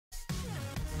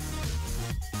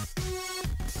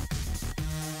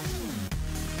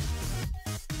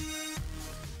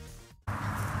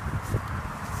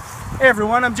Hey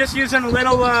everyone, I'm just using a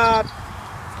little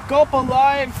Gulp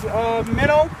Alive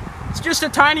minnow. It's just a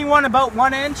tiny one, about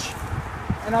 1 inch.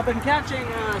 And I've been catching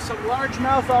some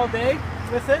largemouth all day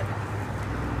with it.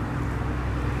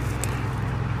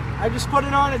 I just put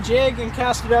it on a jig and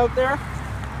cast it out there.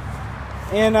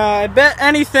 And I bet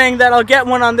anything that I'll get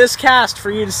one on this cast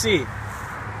for you to see.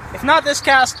 If not this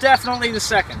cast, definitely the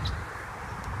second.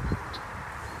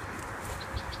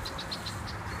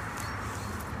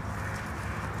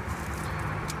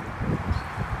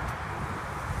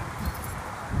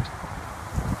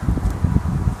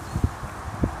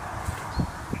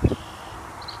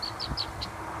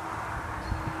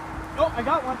 Oh, I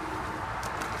got one.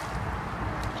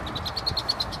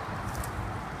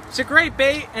 It's a great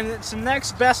bait, and it's the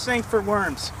next best thing for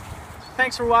worms.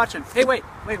 Thanks for watching. Hey, wait,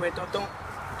 don't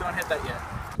hit that yet.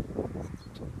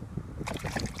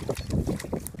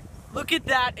 Look at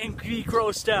that and be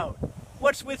grossed out.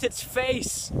 What's with its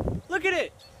face? Look at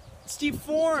it. It's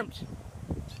deformed.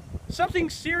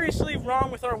 Something's seriously wrong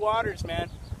with our waters,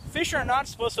 man. Fish are not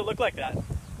supposed to look like that.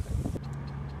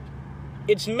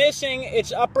 It's missing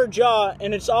its upper jaw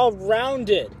and it's all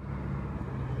rounded.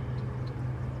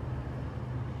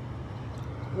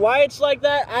 Why it's like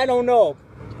that, I don't know.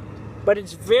 But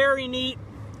it's very neat,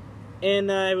 and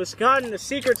it was caught in a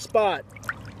secret spot.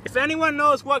 If anyone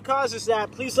knows what causes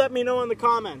that, please let me know in the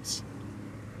comments.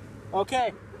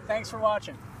 Okay, thanks for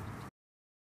watching.